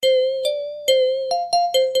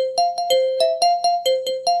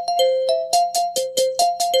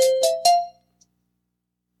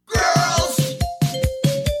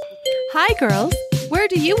girls, where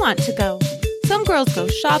do you want to go? Some girls go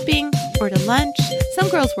shopping or to lunch. Some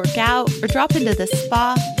girls work out or drop into the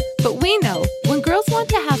spa. But we know when girls want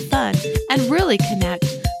to have fun and really connect,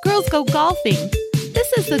 girls go golfing.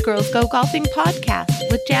 This is the Girls Go Golfing podcast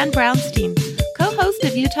with Jan Brownstein, co-host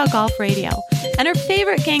of Utah Golf Radio, and her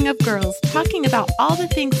favorite gang of girls talking about all the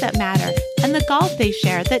things that matter and the golf they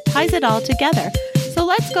share that ties it all together. So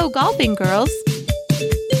let's go golfing, girls.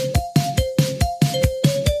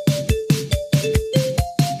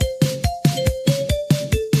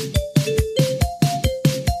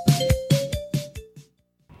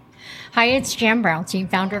 Hi, it's Jan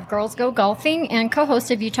Brownstein, founder of Girls Go Golfing and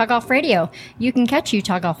co-host of Utah Golf Radio. You can catch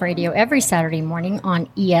Utah Golf Radio every Saturday morning on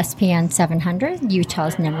ESPN 700,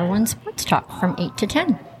 Utah's #1 sports talk from 8 to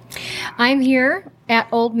 10. I'm here at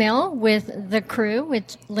Old Mill with the crew,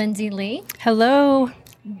 with Linzi Lee. Hello.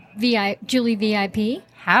 Julie VIP.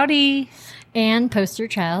 Howdy. And Poster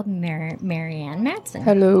Child Marianne Madsen.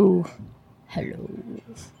 Hello. Hello.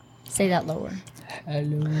 Say that lower.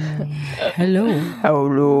 Hello. Hello.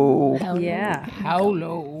 Hello. Yeah.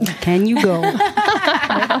 Hello. Can you go?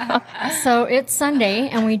 So it's Sunday,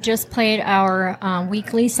 and we just played our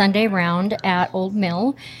weekly Sunday round at Old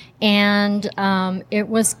Mill, and it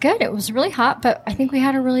was good. It was really hot, but I think we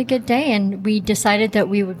had a really good day, and we decided that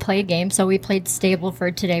we would play a game, so we played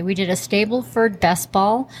Stableford today. We did a Stableford best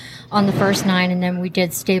ball on the first 9, and then we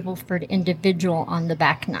did Stableford individual on the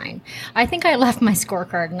back 9. I think I left my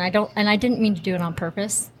scorecard, and I didn't mean to do it on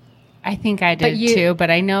purpose. I think I did too, but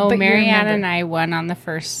I know Marianne and I won on the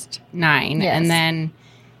first 9, Yes. and then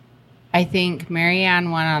I think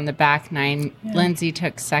Marianne won on the back 9. Yeah. Lindsay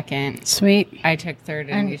took second. Sweet. I took third,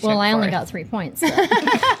 and you took fourth. I only got 3 points, so.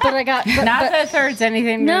 But I got not that third's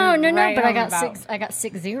anything. No. But I got about. I got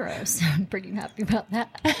 6 zeros. So I'm pretty happy about that.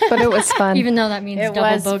 But it was fun. Even though that means It double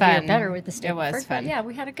was bogey fun. or better with the Stableford. It was fun. But yeah,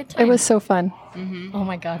 we had a good time. It was so fun. Mm-hmm. Oh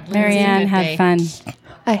my God, Lindsay, Marianne had fun.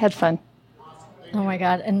 I had fun. Oh my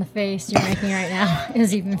God, and the face you're making right now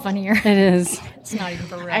is even funnier. It is. It's not even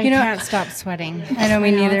for real. I can't stop sweating. I know,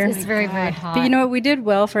 me neither. It's very, very hot. But you know what? We did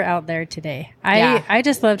well for out there today. I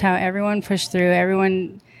just loved how everyone pushed through.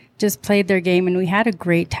 Everyone just played their game, and we had a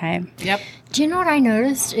great time. Yep. Do you know what I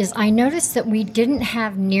noticed? I noticed that we didn't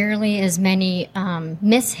have nearly as many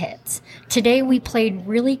mishits. Today we played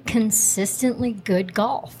really consistently good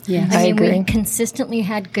golf. Yes. I agree. We consistently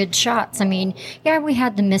had good shots. I mean, yeah, we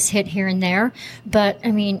had the mishit here and there, but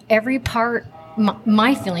I mean, every part.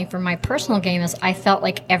 My feeling for my personal game is I felt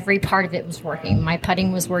like every part of it was working. My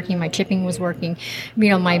putting was working. My chipping was working. You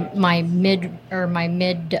know, my mid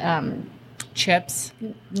chips.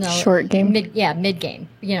 No, short game. Mid game.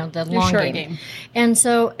 You know, the long short game. And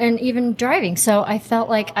so, and even driving. So I felt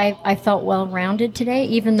like I felt well-rounded today,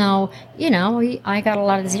 even though, you know, I got a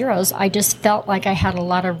lot of zeros. I just felt like I had a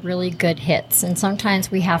lot of really good hits. And sometimes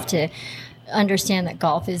we have to understand that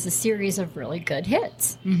golf is a series of really good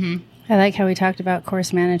hits. Mm-hmm. I like how we talked about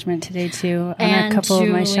course management today, too, on And a couple of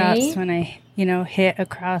my Julie? shots when I, hit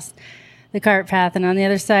across the cart path and on the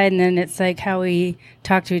other side. And then it's like how we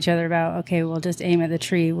talk to each other about, okay, we'll just aim at the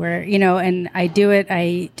tree where, and I do it.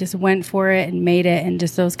 I just went for it and made it. And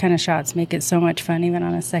just those kind of shots make it so much fun, even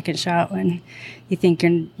on a second shot when you think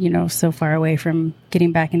you're, so far away from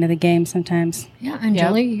getting back into the game sometimes. Yeah, and Yep.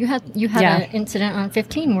 Julie, you had an incident on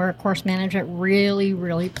 15 where course management really,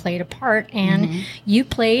 really played a part, and you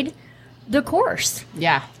played the course.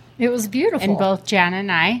 Yeah. It was beautiful. And both Jan and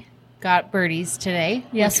I got birdies today.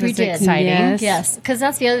 Yes, which we was did. Exciting. Yes, because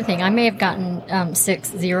that's the other thing. I may have gotten 6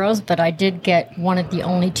 zeros, but I did get one of the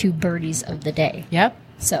only 2 birdies of the day. Yep.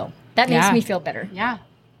 So that makes me feel better. Yeah.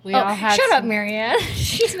 We all had shut up, Marianne.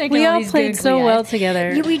 She's making We all all these played so googly well eyes.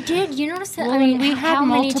 together. Yeah, we did. You notice that? Well, I mean, we had how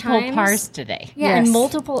many multiple times? pars today. Yeah,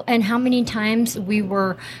 Yes. and how many times we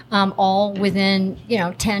were all within,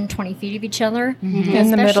 10, 20 feet of each other. In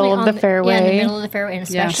the middle of the fairway. Yeah, in the middle of the fairway, and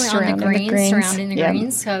especially on the greens, surrounding the Yeah.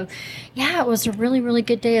 greens. So, yeah, it was a really, really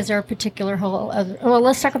good day. Is there a particular hole? Well,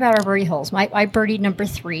 let's talk about our birdie holes. I birdied number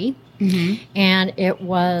 3. And it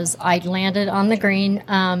was, I landed on the green,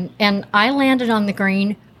 and I landed on the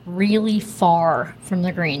green really far from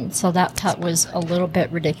the green, so that putt was a little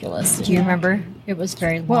bit ridiculous. Do you remember? It was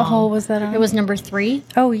very long. What hole was that on? It was number 3,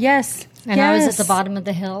 Oh, yes. and I was at the bottom of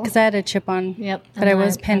the hill. Because I had a chip on. Yep, But I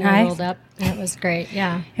was pin high. rolled up, and it was great.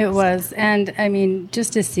 Yeah, It was. And, I mean,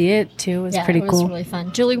 just to see it, too, was pretty it was cool. really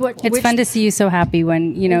fun. Julie, It's fun to see you so happy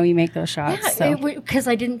when, you make those shots. Yeah, so. because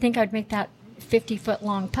I didn't think I'd make that 50-foot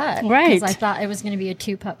long putt. Right. Because I thought it was going to be a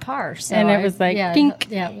 2-putt par. So And it was like, dink.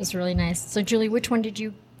 Yeah, it was really nice. So, Julie, which one did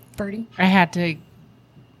you birdie? I had to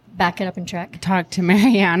back it up and check. Talk to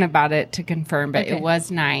Marianne about it to confirm, but it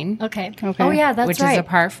was 9. Okay. Oh, yeah, that's which right. is a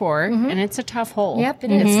par 4, and it's a tough hole. Yep,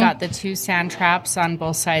 it is. It's got the 2 sand traps on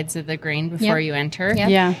both sides of the green before you enter. Yep.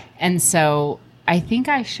 Yeah. And so I think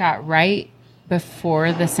I shot right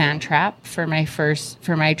before the sand trap for my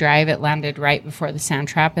drive. It landed right before the sand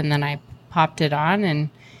trap, and then I popped it on, and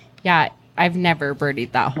I've never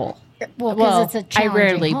birdied that hole. Well, because it's a I challenging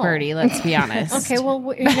rarely hole. birdie, let's be honest. Okay, well,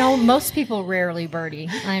 most people rarely birdie.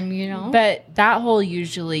 But that hole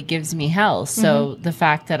usually gives me hell. So the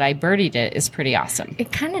fact that I birdied it is pretty awesome.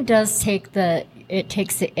 It kind of does takes the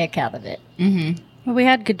ick out of it. Mm-hmm. Well, we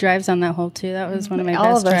had good drives on that hole too. That was one of my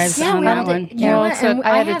All best of us. drives Yeah, on we that had one. You know what? so And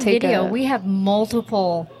I had to have take video. a- We have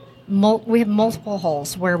multiple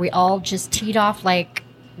holes where we all just teed off like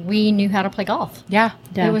we knew how to play golf. Yeah.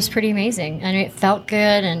 Yeah. It was pretty amazing, and it felt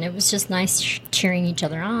good, and it was just nice cheering each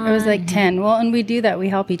other on. It was like 10. Well, and we do that. We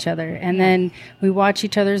help each other. And then we watch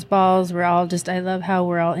each other's balls. We're all I love how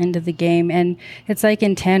we're all into the game. And it's like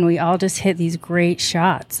in 10, we all just hit these great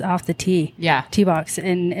shots off the tee. Yeah. Tee box.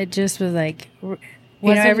 And it just was like,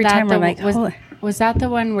 Wasn't every that time we're like, was that the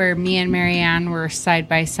one where me and Marianne were side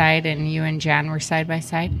by side and you and Jan were side by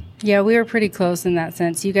side? yeah, we were pretty close in that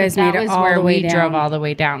sense. You guys That made it was all where the way we down. drove all the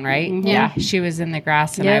way down, right? Yeah. She was in the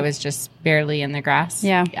grass and I Yep. was just barely in the grass.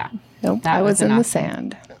 Yeah. Yeah. Nope, That I was was in the awesome.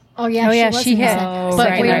 sand. Oh yeah, Oh, yeah, was she in the hit sand. so But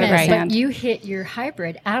right wait a in the minute, sand. but you hit your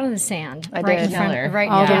hybrid out of the sand. I right did. in front, Killer. right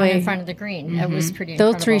All the down way. in front of the green. It was pretty.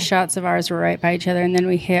 Those incredible. 3 shots of ours were right by each other. And then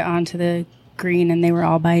we hit onto the green and they were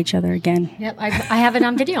all by each other again. Yep, I have it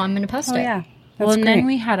on video. I'm going to post Oh, it. yeah. Well, That's and great. then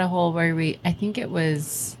we had a hole where I think it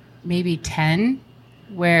was maybe 10,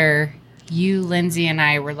 where you, Lindsay, and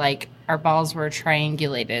I were like, our balls were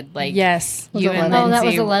triangulated. Like, Yes. you Was it and 11? Oh, that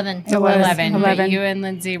was Lindsay- 11. It was 11. But 11. you and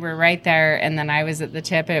Lindsay were right there, and then I was at the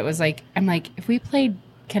tip. It was like, I'm like, if we played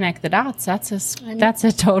connect the dots, that's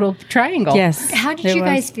a total triangle. Yes. How did it you was.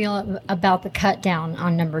 guys feel about the cut down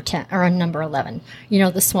on number 10 or on number 11? You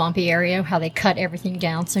know, the swampy area, how they cut everything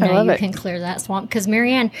down so now love you it. can clear that swamp. Because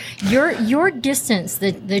Marianne, your distance,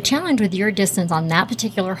 the challenge with your distance on that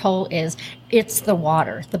particular hole is it's the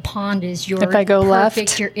water. The pond is your If I go left,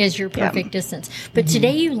 perfect distance. But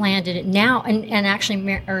today you landed it now, and actually,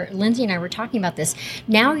 Lindsay and I were talking about this.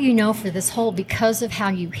 Now you know for this hole, because of how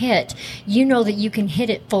you hit, you know that you can hit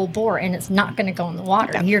it full bore and it's not going to go in the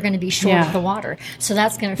water. You're going to be short of the water, so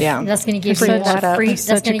that's going to give you Free more that up. free. It's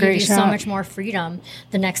That's such a going to give great you so shot. much more freedom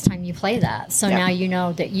the next time you play that. So now you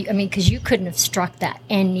know that because you couldn't have struck that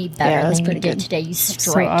any better that's than you pretty did good. today. You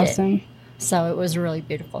So striked awesome. it. So it was a really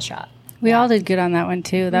beautiful shot. We all did good on that one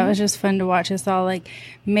too. That was just fun to watch us all like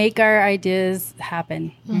make our ideas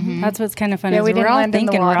happen. That's what's kind of fun. Yeah, is we we're didn't all land in the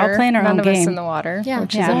thinking, we're water. all playing our None own of us game. in the water, Yeah.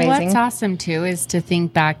 which Yeah. is Well, Well, amazing. what's awesome too is to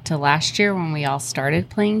think back to last year when we all started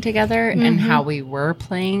playing together and how we were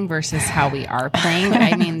playing versus how we are playing.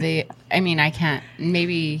 I can't.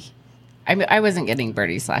 Maybe I wasn't getting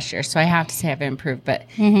birdies last year, so I have to say I've improved. But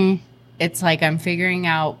it's like I'm figuring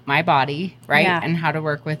out my body, right, Yeah. and how to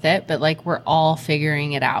work with it. But like we're all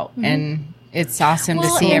figuring it out, and it's awesome to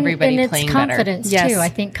Well, see everybody and playing it's better. confidence Yes. too. I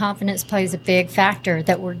think confidence plays a big factor,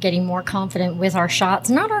 that we're getting more confident with our shots,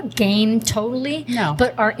 not our game totally, No.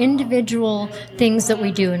 but our individual things that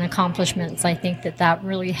we do and accomplishments. I think that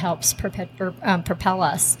really helps propel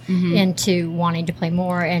us into wanting to play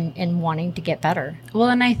more and wanting to get better. Well,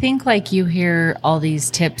 and I think like you hear all these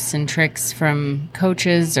tips and tricks from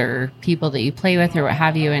coaches or people that you play with or what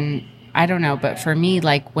have you. And I don't know, but for me,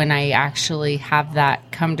 like when I actually have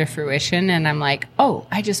that come to fruition and I'm like, oh,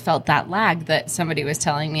 I just felt that lag that somebody was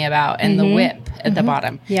telling me about and the whip at the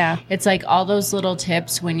bottom. Yeah. It's like all those little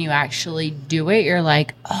tips when you actually do it, you're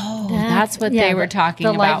like, oh, that's what they were talking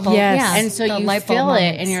the light about. bulb, Yes. yeah, And so the you light bulb feel it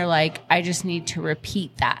moments. and you're like, I just need to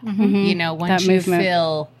repeat that. You know, once That you movement.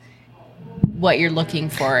 feel what you're looking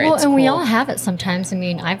for. Well, it's and we cool. all have it sometimes. I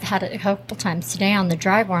mean, I've had it a couple times today on the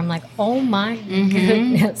drive where I'm like, oh my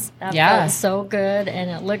goodness, that Yeah. felt so good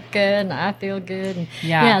and it looked good and I feel good. And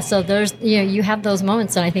Yeah. so there's, you have those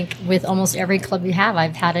moments. And I think with almost every club you have,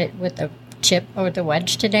 I've had it with the chip or with the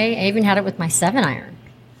wedge today. I even had it with my 7-iron.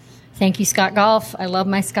 Thank you, Scott Golf. I love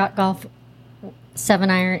my Scott Golf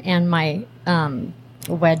 7-iron, and my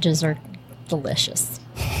wedges are delicious.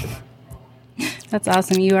 That's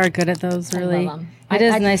awesome. You are good at those, really. love 'em. It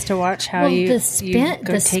is I- nice to watch how well, you the spin,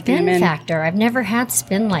 go the taking them spin in. factor. I've never had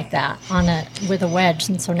spin like that with a wedge,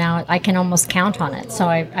 and so now I can almost count on it. So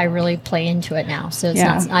I really play into it now. So it's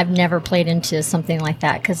not. I've never played into something like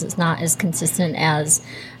that because it's not as consistent as,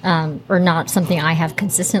 or not something I have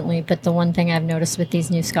consistently. But the one thing I've noticed with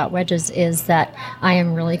these new Scott wedges is that I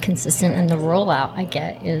am really consistent, and the rollout I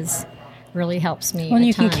get is really helps me. When a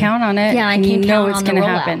you ton. can count on it, Yeah, I and can you know count it's on the going to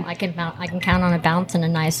rollout. happen. I can count on a bounce and a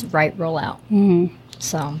nice right rollout.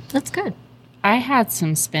 So that's good. I had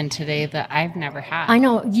some spin today that I've never had. I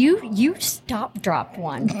know you stop dropped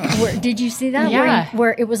one. Did you see that? Yeah.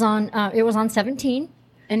 Where it was on 17.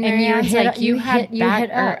 and you Marianne's hit like, up- you you had hit- you back, hit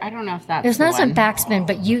or up. I don't know if that's It's the not some one. backspin,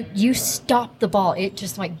 but you stopped the ball. It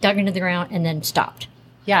just like dug into the ground and then stopped.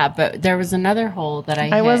 Yeah, but there was another hole that I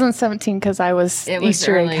hit. wasn't 17 because I was It was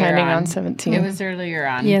Easter egg earlier hunting on on. 17. It was earlier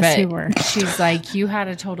on. Yes, but you were. She's like, you had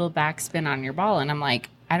a total backspin on your ball. And I'm like,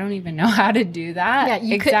 I don't even know how to do that. Yeah,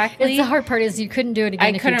 you exactly. It's the hard part is you couldn't do it again. I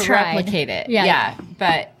if you couldn't tried. replicate it. Yeah. Yeah.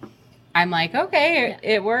 But I'm like, okay,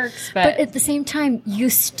 it works. But at the same time, you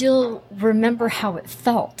still remember how it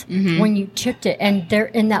felt when you chipped it, and there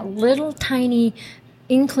in that little tiny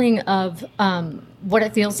inkling of what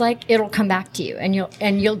it feels like, it'll come back to you, and you'll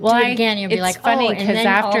do it again. You'll be it's like, funny oh, and because then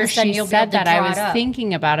all of after a sudden she you'll be said able to that, I draw was it up.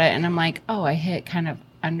 thinking about it, and I'm like, oh, I hit kind of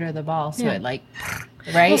under the ball, so Yeah. it like,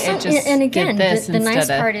 right? Well, it just and again, did this the nice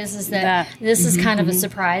instead of- part is that this is kind of a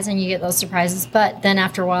surprise, and you get those surprises. But then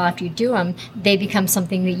after a while, after you do them, they become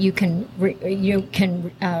something that you can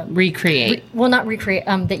recreate. well, not recreate.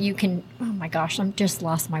 That you can. Oh my gosh, I'm just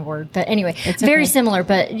lost my word. But anyway, It's very okay. similar.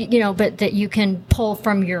 But but that you can pull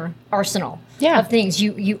from your arsenal of things.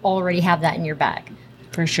 You already have that in your bag.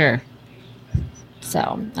 For sure.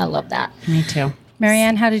 So I love that. Me too.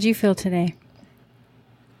 Marianne, how did you feel today?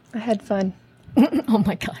 I had fun. Oh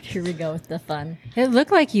my God, here we go with the fun. It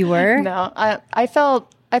looked like you were. No, I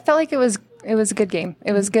felt like it was a good game.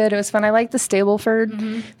 It was good. It was fun. I like the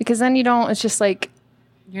Stableford because then you don't. It's just like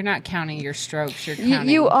You're not counting your strokes. You're counting.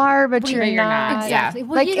 you are, but you're you're not. not. Exactly. Yeah.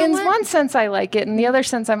 Well, Like you know in what? one sense, I like it. In the other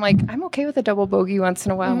sense, I'm like, I'm okay with a double bogey once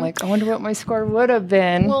in a while. I'm like, I wonder what my score would have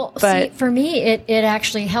been. Well, but see, for me, it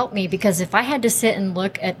actually helped me because if I had to sit and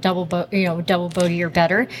look at double bogey or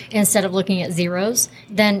better instead of looking at zeros,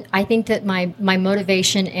 then I think that my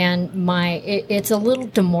motivation and it's a little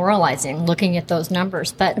demoralizing looking at those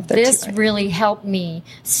numbers. But they're this too high. really helped me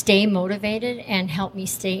stay motivated and help me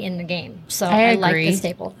stay in the game. So I I like agree.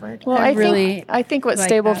 the Stableford. well, I think what like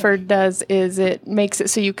Stableford does is it makes it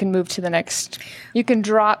so you can move to the next. You can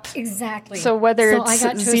drop. Exactly. So whether I got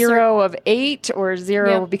to it's a 0 of 8 or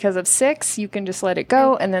 0 Yep. because of 6, you can just let it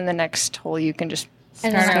go, and then the next hole you can just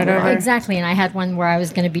And Start then over. Exactly. And I had one where I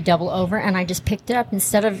was going to be double over, and I just picked it up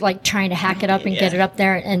instead of like trying to hack it up and get it up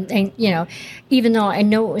there. And even though I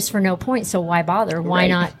know it was for no point, so why bother? Why Right.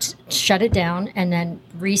 not shut it down and then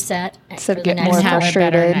reset Instead for of the get next more hole? Have a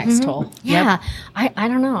better frustrated. next hole. Yeah, I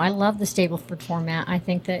don't know. I love the Stableford format. I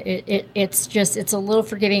think that it's a little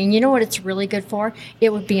forgiving. And you know what it's really good for?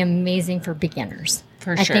 It would be amazing for beginners.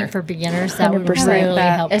 For I sure. think for beginners that would 100% really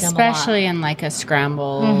that. help them a lot. Especially in like a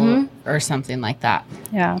scramble or something like that.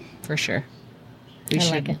 Yeah. For sure.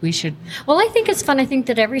 like it. We should. Well, I think it's fun. I think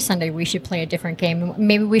that every Sunday we should play a different game.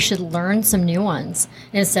 Maybe we should learn some new ones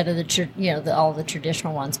instead of all the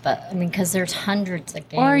traditional ones. But I mean, because there's hundreds of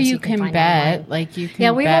games. Or you can can find bet, online. like you can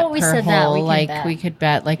Yeah, we've bet always per said that. hole. We can Like bet. we could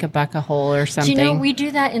bet like $1 a hole or Do something. you know we do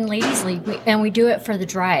that in Ladies League, and we do it for the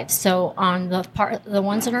drives. So on the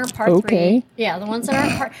ones that aren't part Okay. 3, yeah, the ones that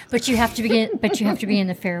aren't part, but you have to be in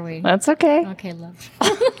the fairway. That's okay. Okay, love.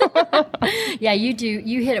 Yeah, you do.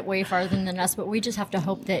 You hit it way farther than us, but we just have to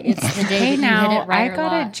hope that it's the day Hey, that now, you hit it right. I or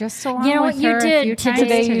got it lot. just along You know with what you her a did few times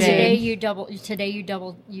today? today.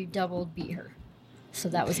 You double beat her. So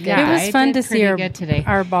that was good. Yeah, It was I fun did to see pretty our, good today.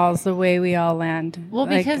 our balls the way we all land. Well,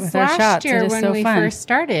 like, because with our last shots. year It is when so we fun. first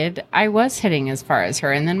started, I was hitting as far as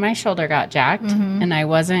her, and then my shoulder got jacked, and I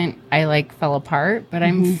like fell apart. But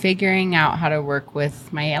I'm figuring out how to work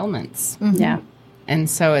with my ailments, Yeah. and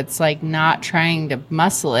so it's like not trying to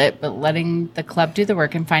muscle it, but letting the club do the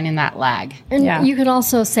work and finding that lag. And Yeah. you could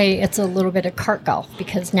also say it's a little bit of cart golf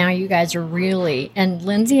because now you guys are really, and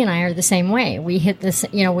Lindsay and I are the same way. We hit this,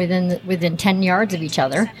 within 10 yards of each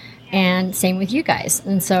other, and same with you guys.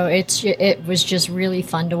 And so it was just really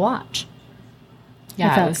fun to watch.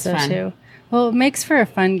 Yeah, I thought it was so fun. too. Well, it makes for a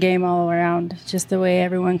fun game all around. Just the way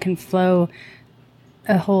everyone can flow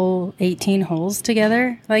a whole 18 holes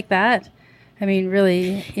together like that. I mean,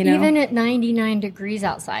 really, Even at 99 degrees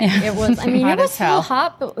outside, it was. I mean, Hot it as was still hell.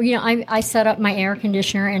 hot, but I set up my air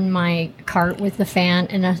conditioner in my cart with the fan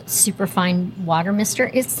and a super fine water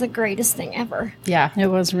mister. It's the greatest thing ever. Yeah, it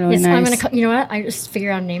was really I'm nice. gonna. You know what? I just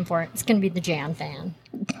figured out a name for it. It's gonna be the Jan fan.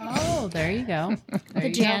 Oh, there you go. The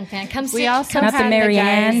Jan fan. Come sit. We also Not the had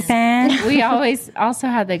Marianne guys, fan. We always also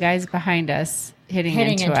had the guys behind us hitting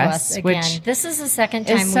into us again. which This is the second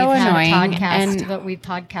time is so we've annoying, had a podcast, and- but we've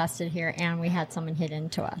podcasted here, and we had someone hit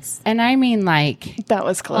into us. And I mean, like, That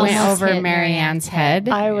was close. went Almost over hit Marianne's head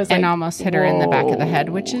I was and like, almost hit her in the back of the head,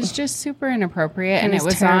 whoa. which is just super inappropriate. And was it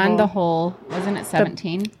was terrible. on the whole, wasn't it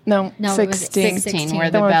 17? No, No, it was 16. 16, where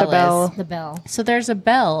The the one with the bell bell. is. The bell. So there's a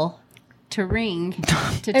bell to ring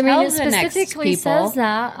to I tell mean, it the next specifically people says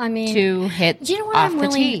that. I mean, to hit you know what? off I'm the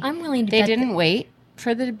willing. tee. I'm willing to. They bet didn't wait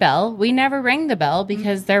for the bell. We never rang the bell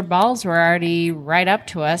because their balls were already right up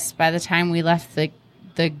to us by the time we left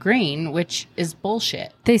the green, which is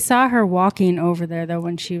bullshit. They saw her walking over there though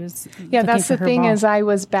when she was. Yeah, looking that's for the her thing ball. is I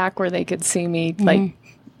was back where they could see me. Like,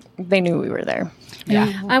 they knew we were there.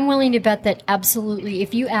 Yeah. I'm willing to bet that absolutely,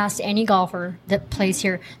 if you asked any golfer that plays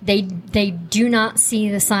here, they do not see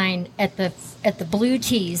the sign at the blue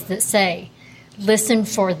tees that say, "Listen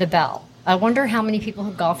for the bell." I wonder how many people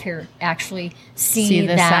who golf here actually see the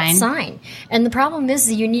that sign. sign. And the problem is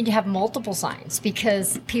that you need to have multiple signs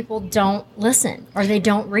because people don't listen or they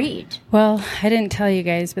don't read. Well, I didn't tell you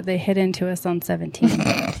guys, but they hit into us on 17.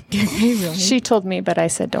 She told me, but I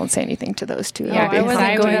said, don't say anything to those two. Yeah, I because wasn't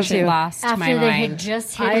I going would to. have lost After my they had mind.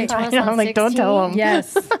 just hit into us know, on like, don't 16. tell 'em.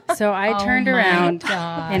 Yes. So I Oh turned my around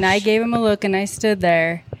gosh. and I gave him a look and I stood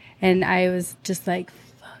there and I was just like,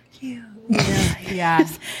 fuck you. Yeah.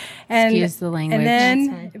 And, Excuse the language. And That's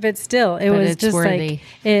then, fine. but still, it But was it's just worthy.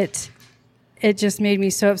 like, it just made me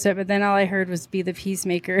so upset. But then all I heard was be the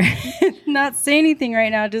peacemaker, not say anything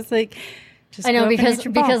right now. Just like, just I know go up and because hit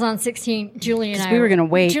your ball. because on 16, Julie and I we were gonna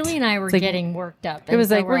wait. Julie and I were It's like- getting worked up. It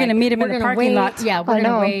was like, we're gonna meet him in we're the gonna parking wait. lot. Yeah, we're I know.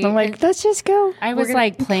 gonna wait. I'm like, let's just go. I was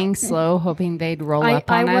like playing slow, hoping they'd roll I-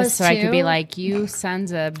 up on I us was so I could be too. like, you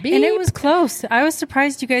sons of beep. And it was close. I was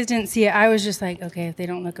surprised you guys didn't see it. I was just like, okay, if they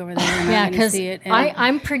don't look over there, they're yeah, not going to because see it. And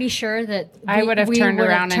I'm pretty sure that I would have turned would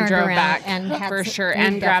around and drove back and had for some- sure we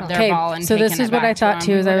and grabbed their definitely- ball and so this taken is it what I back to thought them.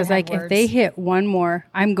 too. Is I We was would've like, had if they words. hit one more,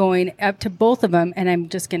 I'm going up to both of them, and I'm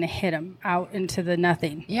just going to hit them out into the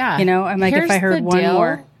nothing. Yeah. you know, I'm like, if I Here's heard the one deal.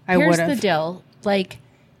 more, I would Here's the have. deal. Like,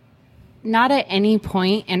 not at any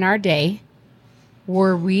point in our day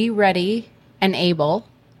were we ready and able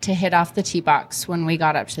to hit off the tee box when we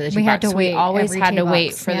got up to the tee We had box. to We wait always every had tee to wait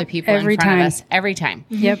box. for the Yep. people Every in front time. of us every time.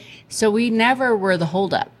 Yep. So we never were the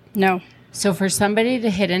holdup. No. So for somebody to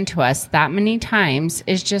hit into us that many times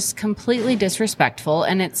is just completely disrespectful.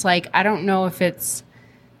 And it's like, I don't know if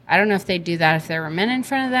they do that if there were men in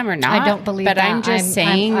front of them or not. I don't believe but that. I'm just I'm-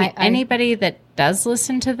 saying, I- anybody that does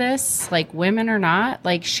listen to this, like women or not,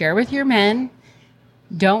 like share with your men.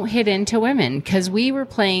 Don't hit into women because we were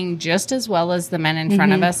playing just as well as the men in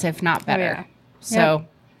front of us, if not better. yeah. So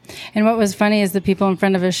And what was funny is the people in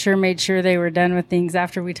front of us sure made sure they were done with things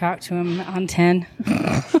after we talked to them on 10.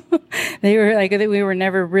 They were like, we were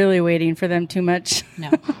never really waiting for them too much.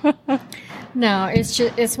 no, No,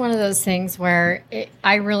 it's one of those things where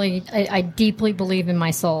I deeply believe in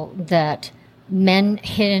my soul that men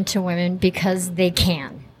hit into women because they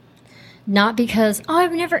can. Not because,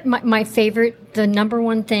 my favorite, the number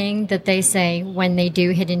one thing that they say when they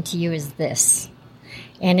do hit into you is this.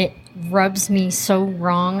 And it rubs me so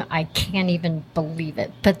wrong, I can't even believe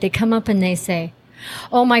it. But they come up and they say,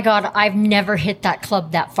 oh my God, I've never hit that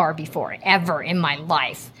club that far before, ever in my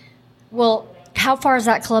life. Well, how far is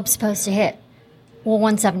that club supposed to hit? Well,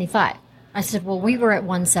 175. I said, well, we were at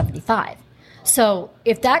 175. So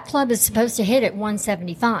if that club is supposed to hit at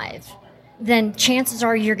 175, then chances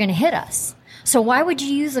are you're going to hit us. So why would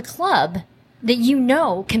you use a club that you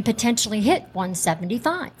know can potentially hit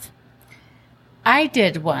 175? I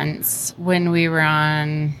did once when we were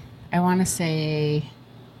on, I want to say,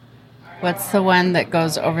 what's the one that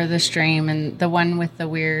goes over the stream and the one with the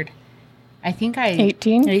weird, I think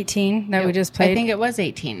 18. 18 that we just played. I think it was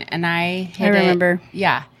 18 and I hit I remember. it.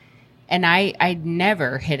 Yeah. And I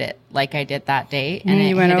never hit it like I did that day. And it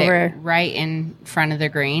you went hit over. it right in front of the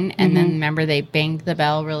green. And then remember they banged the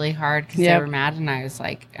bell really hard because Yep. they were mad. And I was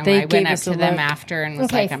like, and They I gave went up us a to them look. after and was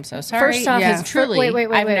Okay, like, I'm so sorry. first off, Because it's- truly, wait,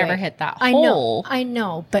 I've never hit that hole. I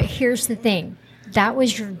know, but here's the thing. That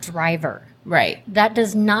was your driver. Right. That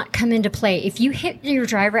does not come into play. If you hit your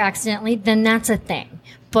driver accidentally, then that's a thing.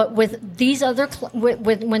 But with these other,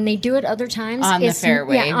 when they do it other times, On the it's-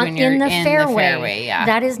 fairway, yeah, when you're in the in the fairway, yeah.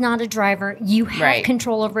 that is not a driver. You have Right.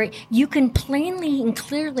 control over it. You can plainly and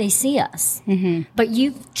clearly see us, but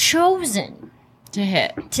you've chosen To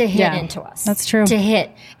hit. to hit Yeah, into us. that's true. To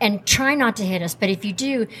hit and try not to hit us. But if you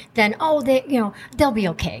do, then they'll be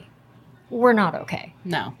okay. we're not okay.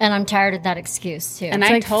 No. And I'm tired of that excuse too. And It's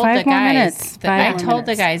I like told 5 the more guys minutes. that 5 I more told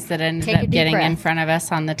the minutes. guys that ended Take a up deep getting in breath. front of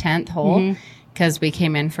us on the 10th hole because we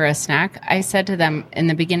came in for a snack. I said to them in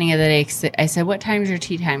the beginning of the day, I said, "What time's your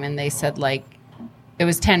tea time?" And they said like it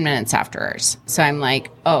was 10 minutes after ours. So I'm like,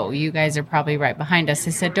 "Oh, you guys are probably right behind us."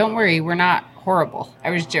 I said, "Don't worry, we're not horrible." I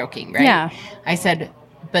was joking, right? Yeah. I said,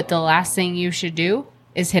 "But the last thing you should do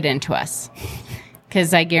is hit into us."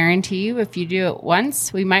 Because I guarantee you, if you do it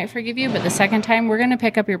once, we might forgive you. But the second time, we're going to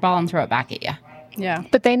pick up your ball and throw it back at you. Yeah.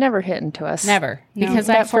 But they never hit into us. Never. No. Because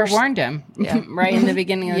I That first- forewarned him right in the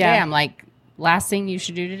beginning of the Yeah. day. I'm like, last thing you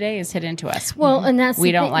should do today is hit into us. Well, and that's We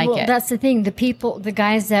the don't thing. like Well, it. That's the thing. The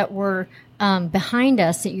guys that were behind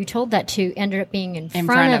us that you told that to ended up being in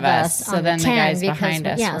front of us. So on then the 10 guys because behind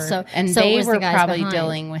us yeah, were, so and so it they was the were guys probably behind.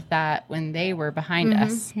 dealing with that when they were behind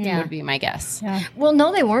us. Yeah. Would be my guess. Yeah. Well,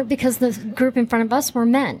 no, they weren't because the group in front of us were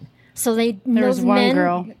men. So There was those one men,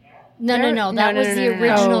 girl. No. That No, was no, the no, no.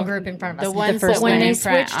 original Oh, group in front of us. the ones first that one. when went they in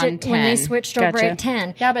front switched on it, 10. when they switched over Gotcha. at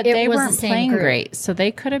 10. Yeah, but it they was the weren't same playing group. great, so they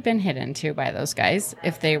could have been hit into by those guys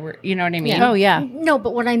if they were. You know what I mean? Yeah. Oh, yeah. No,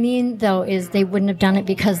 but what I mean though is they wouldn't have done it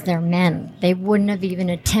because they're men. They wouldn't have even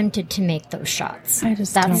attempted to make those shots. I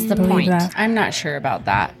just That's don't the believe point. that. I'm not sure about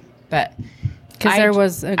that, but Because there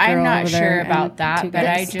was a girl I'm not over sure there about and that, 2 but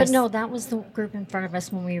guys. I just But no, that was the group in front of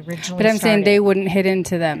us when we originally. But I'm saying started. they wouldn't hit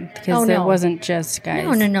into them because Oh, it no. wasn't just guys.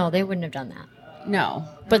 No, they wouldn't have done that. no.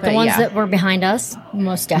 But the ones yeah. that were behind us,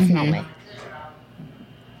 most definitely.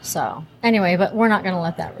 So anyway, but we're not going to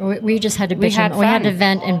let that. We just had to bitch. had We had fun. to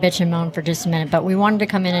vent and bitch and moan for just a minute. But we wanted to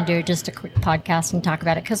come in and do just a quick podcast and talk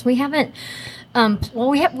about it because we haven't.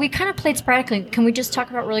 We kind of played sporadically. Can we just talk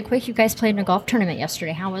about really quick? You guys played in a golf tournament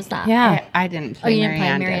yesterday. How was that? Yeah. I didn't Oh, play. you didn't play.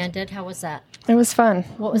 Marianne Marianne did. did. How was that? It was fun.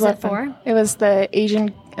 What was a lot it of fun. for? It was the Asian,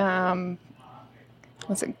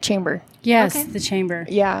 what's it, chamber. Yes, Okay. the chamber.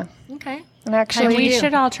 Yeah. Okay. And And actually, we do.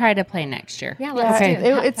 should all try to play next year. Yeah. Let's Okay. do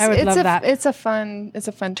it. it's I would it's love a that. it's a fun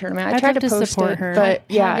tournament. I I'd tried love to to post support it, her. but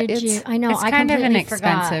yeah, How did it's you? I know. It's I kind of an completely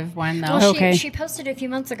forgot. expensive one, though. Well, Okay. she posted it a few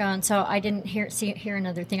months ago, and so I didn't hear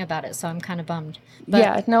another thing about it. So I'm kind of bummed. But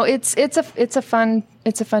yeah. No, it's a fun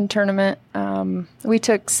tournament. We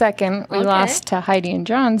took second. We Okay. lost to Heidi and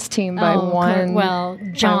John's team by one. Well,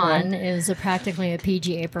 John is practically a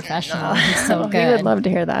PGA professional. He's so He good. would love to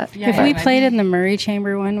hear that. Yeah. If we played in the Murray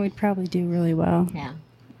chamber one, we'd probably do really well. Yeah.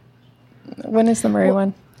 When is the Murray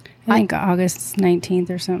one? I think August 19th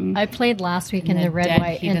or something. I played last week in the the red, dead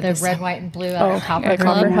white, heat and of the the red, sun. white, and blue at Copper at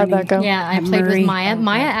Club. Copper. How'd that go? Yeah, I At played Murray. with Maya.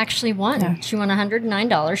 Maya actually won. Yeah. She won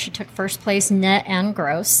 $109. She took first place net and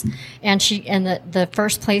gross, and the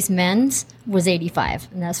first place men's was 85,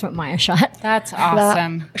 and that's what Maya shot. That's That-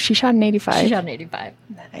 awesome. she shot an 85. She shot an 85.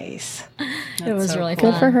 Nice. It was so really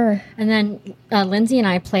cool. fun. Good for her. And then Lindsay and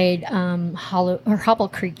I played Hobble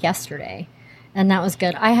Creek yesterday, and that was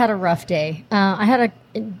good. I had a rough day.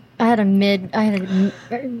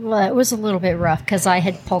 It was a little bit rough because I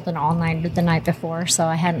had pulled an all-nighter the night before, so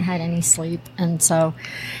I hadn't had any sleep, and so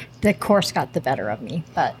the course got the better of me.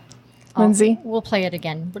 But Lindsay? we'll play it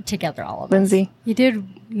again together, all of us. Lindsay. You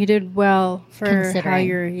did well for how Considering.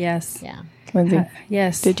 you're. Yes. Yeah. Lindsay.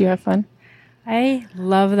 Yes. Did you have fun? I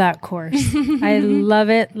love that course. I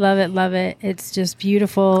love it, love it, love it. It's just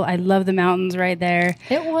beautiful. I love the mountains right there.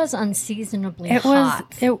 It was unseasonably It hot.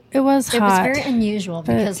 was it was hot. It was very unusual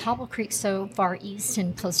because Hobble Creek's so far east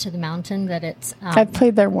and close to the mountain that it's I've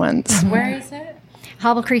played there once. Where is it?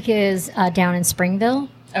 Hobble Creek is down in Springville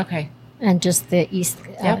Okay. and just the east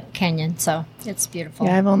Yep. canyon, so it's beautiful.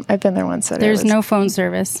 Yeah, I've been there once. So There's no phone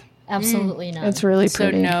service. Absolutely not. It's really So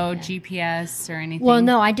pretty. no GPS or anything. well,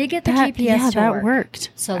 no, I did get the GPS yeah, to that work.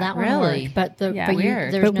 worked. So that one Really? worked, but the Yeah, but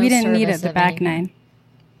weird. there's But no we didn't need it service the of back any- 9.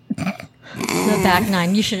 The back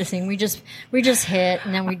 9. You should have seen. We just hit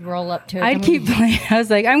and then we'd roll up to it. I'd and keep we'd- playing. I was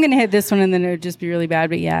like, I'm going to hit this one and then it would just be really bad.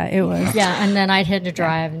 But yeah, it was. Yeah, and then I'd hit a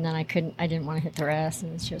drive, and then I didn't want to hit the rest,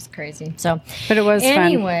 and it's just crazy. So, But it was fun.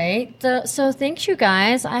 anyway, so thanks you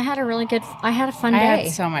guys. I had a fun I day.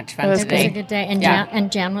 had so much fun It was It was today. a good day, and Yeah.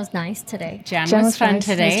 Jan was nice today. Jan Jan was was fun nice.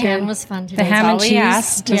 today. Jan was fun today. The ham all and we cheese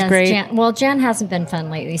asked. was great. Jan hasn't been fun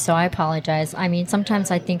lately, so I apologize. I mean,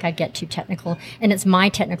 sometimes I think I get too technical, and it's my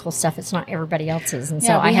technical stuff. It's not everybody else's, and so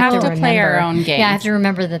Yeah, we I have have to to play remember. our own game. Yeah, I have to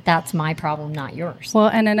remember that that's my problem, not yours. Well,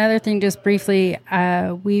 and another thing, just briefly,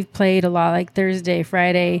 we've played a lot, like Thursday,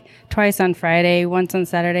 Friday, twice on Friday, once on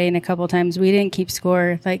Saturday, and a couple times we didn't keep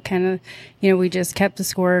score. Like kind of, we just kept the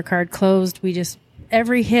scorecard closed.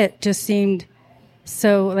 Every hit just seemed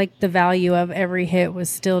so, like the value of every hit was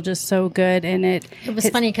still just so good, and It was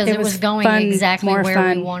funny because it was going fun, exactly more where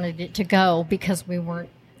fun. we wanted it to go because we weren't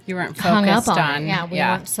You weren't hung up focused on on. it. Yeah, we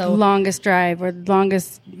weren't so. longest drive or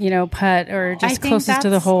longest, putt or I just think closest to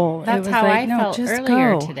the hole. That's it was how like, I no, felt just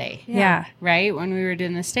earlier go. today. Yeah. Right? When we were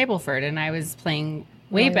doing the Stableford and I was playing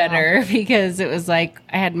way Really better because it was like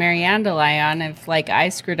I had Marianne to lie on. If like I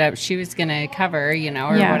screwed up, she was going to cover, or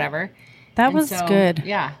Yeah. whatever. That And was so, good.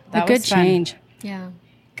 Yeah. A That good was fun. change. Yeah.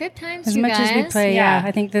 Good times, As you much guys. as we play, Yeah.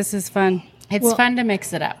 I think this is fun. It's fun to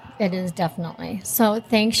mix it up. It is definitely. So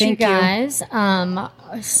thanks, Thank you you. guys.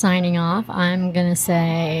 Signing off, I'm going to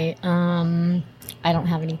say, I don't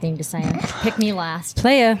have anything to say. Pick me last.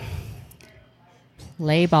 Playa.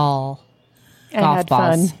 Play ball. I Golf had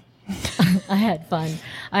balls. fun. I had fun.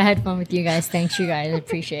 I had fun with you guys. Thanks, you guys. I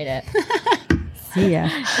appreciate it. See ya.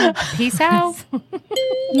 Peace out.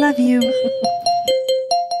 Love you.